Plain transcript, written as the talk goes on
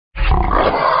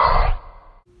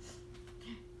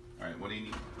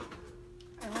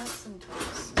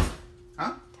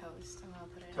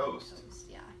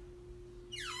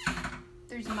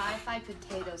modified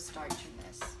potato starch in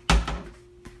this.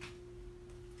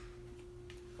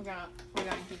 We're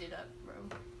gonna heat it up, bro.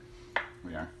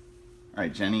 We are. All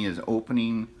right, Jenny is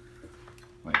opening.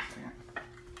 Wait a second.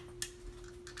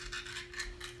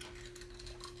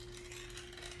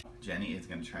 Jenny is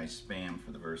gonna try Spam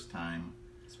for the first time.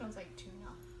 It smells like tuna.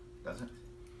 Does it?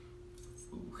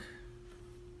 Ooh,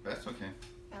 that's okay.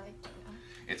 I like tuna.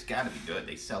 It's got to be good.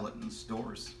 They sell it in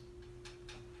stores.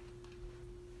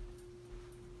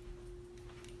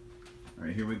 All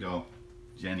right, here we go.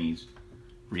 Jenny's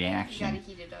reaction. You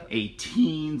gotta heat it up. A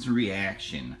teen's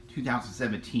reaction.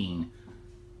 2017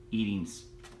 eating.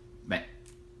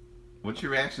 What's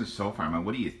your reaction so far, man?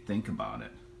 What do you think about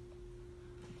it?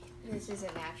 This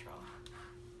isn't natural.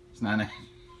 It's not.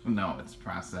 No, it's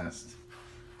processed.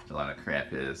 A lot of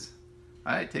crap is.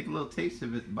 All right, take a little taste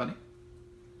of it, buddy.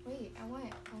 Wait, I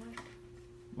want.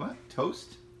 What?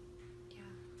 Toast? Yeah.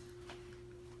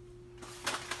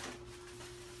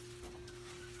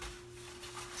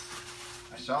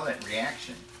 I saw that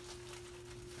reaction.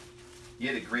 You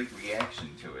had a great reaction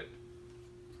to it.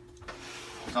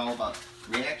 It's all about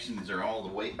reactions are all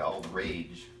the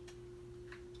rage.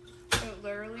 It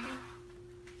literally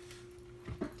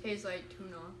tastes like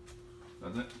tuna.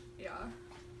 Does it? Yeah.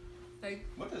 Like.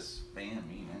 What does Spam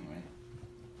mean anyway?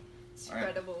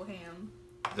 Spreadable ham.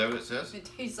 Is that what it says? It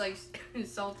tastes like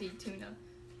salty tuna.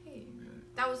 Hey,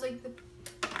 that was like the.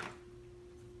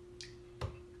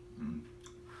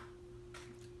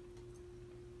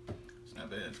 It's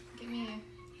not bad. Give me.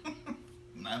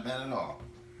 Not bad at all.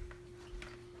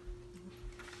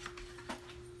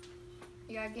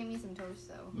 You gotta give me some toast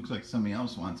though. Looks like somebody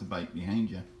else wants a bite behind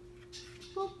you.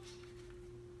 Boop.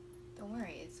 Don't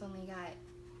worry, it's only got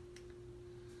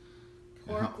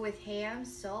pork with ham,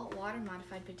 salt, water,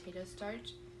 modified potato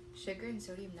starch, sugar, and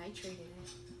sodium nitrate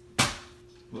in it.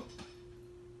 Whoop.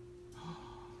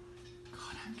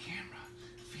 Caught on camera,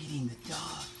 feeding the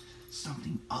dog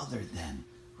something other than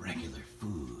regular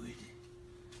food.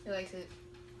 He likes it.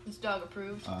 This dog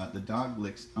approved. The dog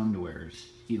licks underwears.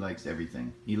 He likes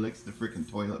everything. He licks the freaking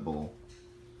toilet bowl.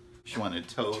 She wanted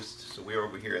toast, so we're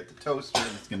over here at the toaster,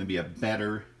 and it's going to be a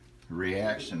better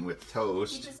reaction with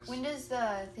toast. When does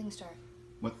the thing start?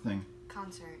 What thing?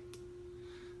 Concert.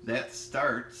 That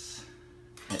starts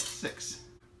at 6.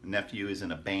 Nephew is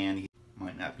in a band. He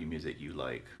might not be music you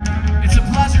like. It's a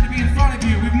pleasure to be in front of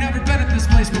you. We've never been at this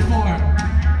place before.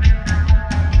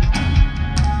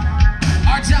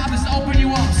 Our job is to open you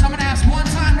up. So I'm gonna ask one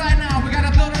time right now. We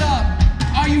gotta build it up.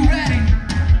 Are you ready?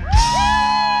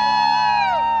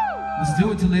 Let's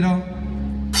do it, Toledo.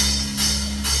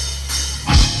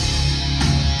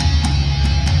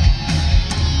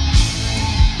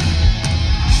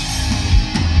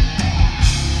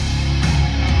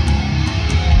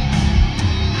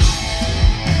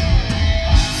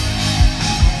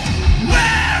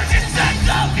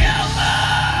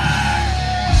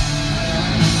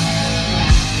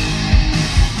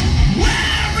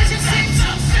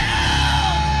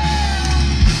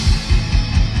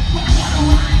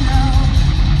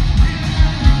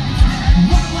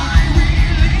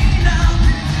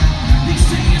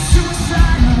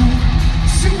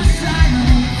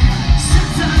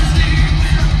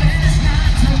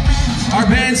 Our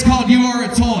band's called You Are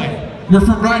a Toy. We're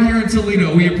from right here in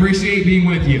Toledo. We appreciate being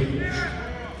with you.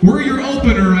 We're your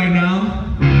opener right now.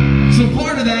 So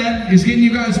part of that is getting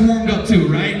you guys warmed up too,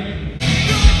 right?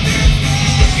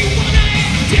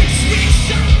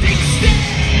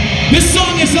 This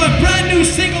song is a brand new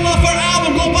single off our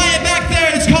album. Go buy it back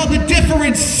there. It's called The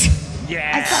Difference.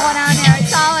 Yeah. I saw it on there. I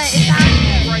saw it. It's on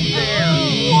there. Right there.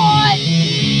 What?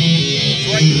 It's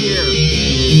right here.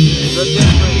 The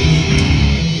difference.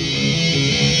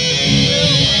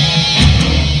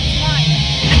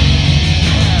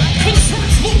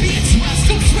 Concerns will be addressed.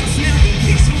 Don't stress now. Be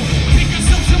peaceful. Take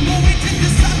yourself a moment to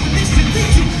decide what this should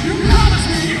lead to.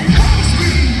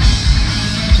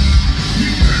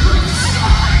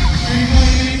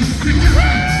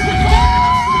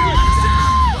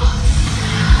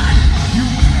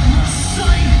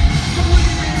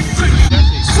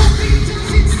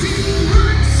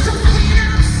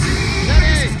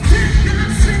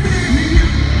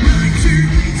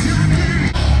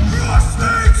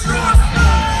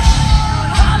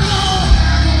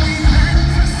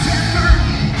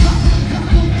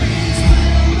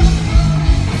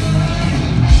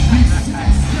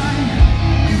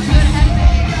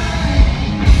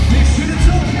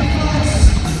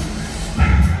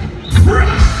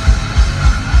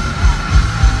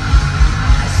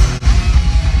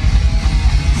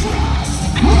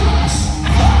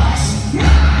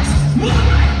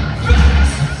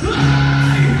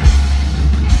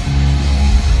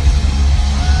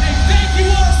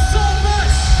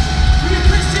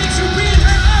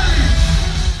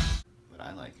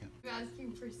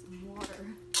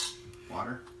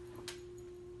 Water?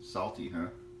 Salty, huh?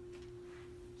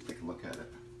 Let's take a look at it.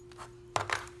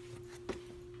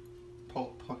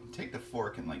 Take the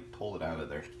fork and like pull it out of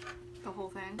there. The whole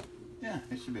thing? Yeah,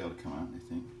 it should be able to come out, I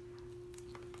think.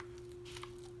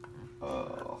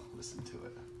 Oh, listen to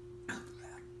it.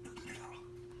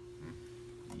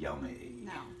 Yummy.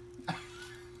 No.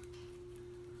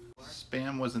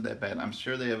 Spam wasn't that bad. I'm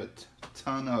sure they have a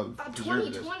ton of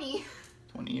preservatives. 2020.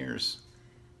 20 years.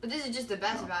 But this is just the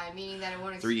best about it, meaning that it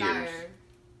won't 3 expire. years.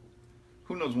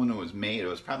 Who knows when it was made? It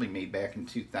was probably made back in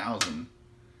 2000.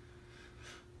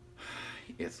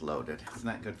 It's loaded. It's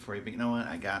not good for you, but you know what?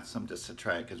 I got some just to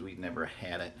try because we've never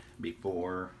had it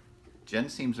before. Jen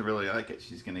seems to really like it.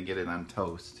 She's going to get it on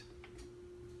toast.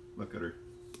 Look at her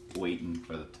waiting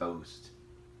for the toast.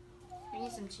 We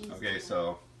need some cheese. Okay,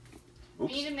 so...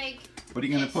 Oops. We need to make... What are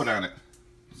you going to put on it?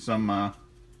 Some, Huh?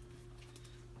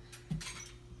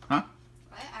 I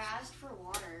asked for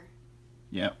water.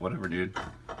 Yeah, whatever, dude. You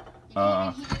didn't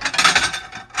even heat it up.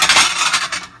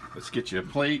 Let's get you a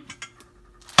plate.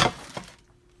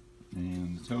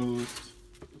 And the toast.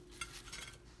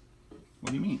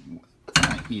 What do you mean? It's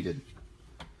not heated.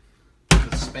 The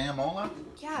Spamola?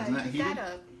 Yeah, Isn't that heat heated?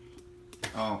 that up.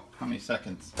 Oh, how many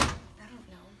seconds? I don't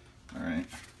know. Alright.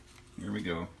 Here we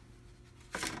go.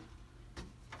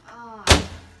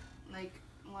 Like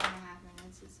 1.5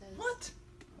 minutes, it says. What?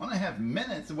 1.5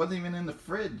 minutes? It wasn't even in the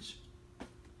fridge.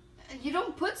 You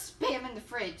don't put Spam in the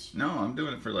fridge. No, I'm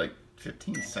doing it for like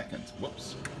 15 seconds.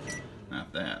 Whoops.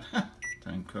 Not that.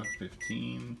 Time cook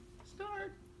 15.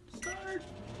 Start.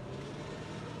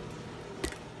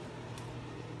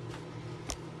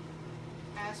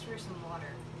 Ask for some water.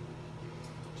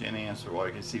 Jenny asked for water.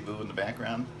 Can you see Boo in the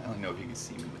background? I don't know if you can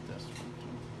see me with this.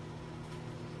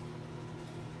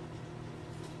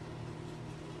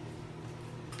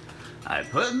 I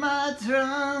put my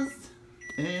trust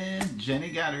in Jenny.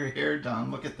 Got her hair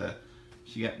done. Look at that.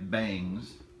 She got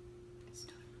bangs.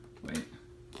 Wait.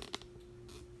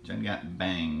 Jen got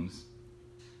bangs.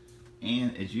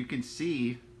 And as you can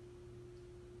see,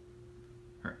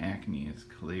 her acne is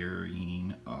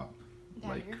clearing up. Dad,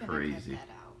 like you're crazy. Gonna cut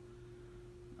that out.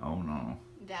 Oh no.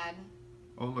 Dad.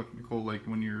 Oh look, Nicole, like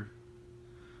when you're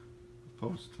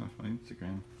post on my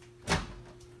Instagram.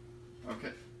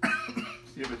 Okay.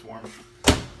 See if it's warm.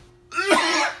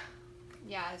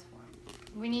 Yeah, it's warm.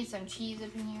 We need some cheese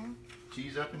up in here.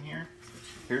 Cheese up in here.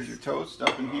 Here's your toast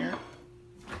up in here.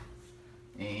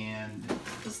 And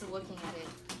Just looking at it.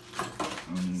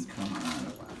 come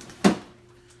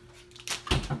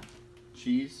on.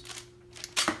 Cheese.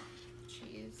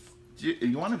 Cheese.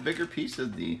 You want a bigger piece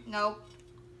of the... Nope.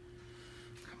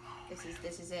 This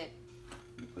is it.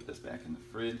 Let me put this back in the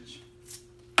fridge.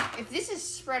 If this is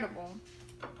spreadable,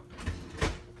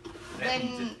 That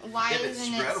means then why if it's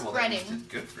isn't it spreadable, that means spreading? it's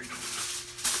good for you.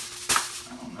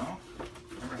 I don't know.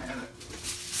 Never had it.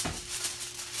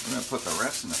 We're going to put the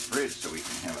rest in the fridge so we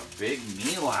can have a big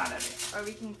meal out of it. Or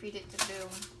we can feed it to Boo.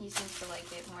 He seems to like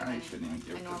it more I than shouldn't even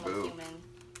give a it to normal Boo. human.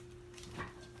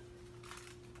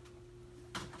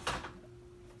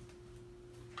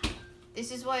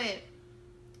 This is what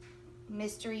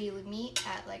mystery meat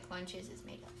at like lunches is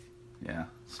made of. Yeah,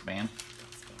 Spam.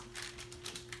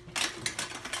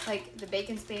 Like the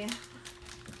bacon Spam.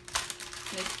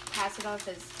 And they pass it off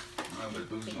as Oh, but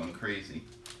Boo's going crazy.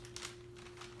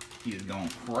 He is going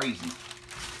crazy.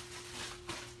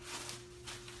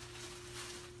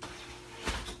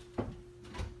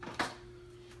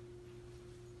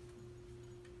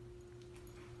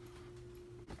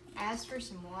 I asked for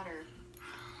some water.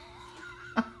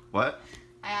 What?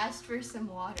 I asked for some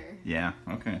water. Yeah,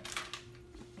 okay.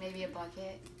 Maybe a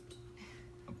bucket.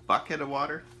 A bucket of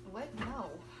water? What? No.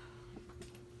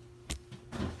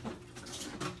 I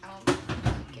don't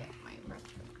get my breath.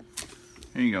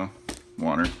 Here you go.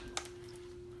 Water.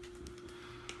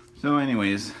 So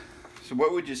anyways, so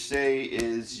what would you say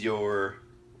is your...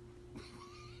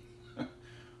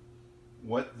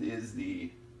 What's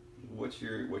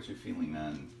your feeling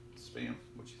on Spam?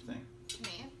 What you think? To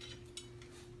me,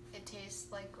 it tastes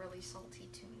like really salty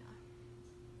tuna.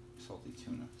 Salty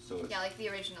tuna. So it's, Yeah, like the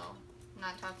original. I'm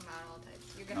not talking about all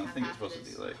types. You're I gonna don't have think it's half of supposed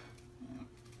this. to be like,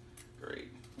 great.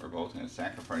 We're both going to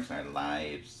sacrifice our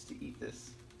lives to eat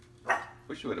this.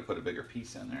 Wish you would have put a bigger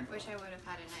piece in there. Wish I would have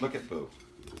had a knife. Look at Boo.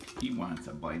 He wants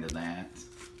a bite of that.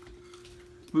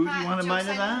 Boo, do you Huh, want a bite of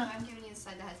joke's on you. that? I'm giving you the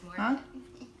side that has more Huh? of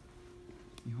it.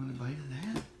 You want a bite of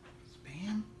that?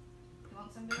 Spam? You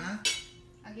want some, Boo? Huh?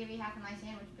 I'll give you half of my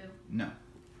sandwich, Boo. No.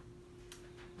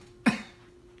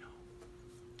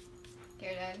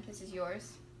 Here, Dad. This is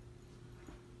yours.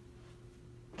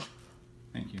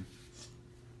 Thank you. It's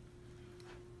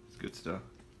good stuff.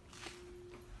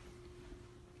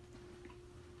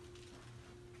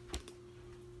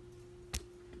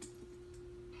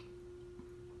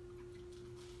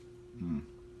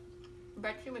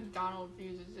 Bet you McDonald's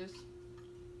uses this.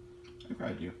 I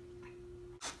cried you.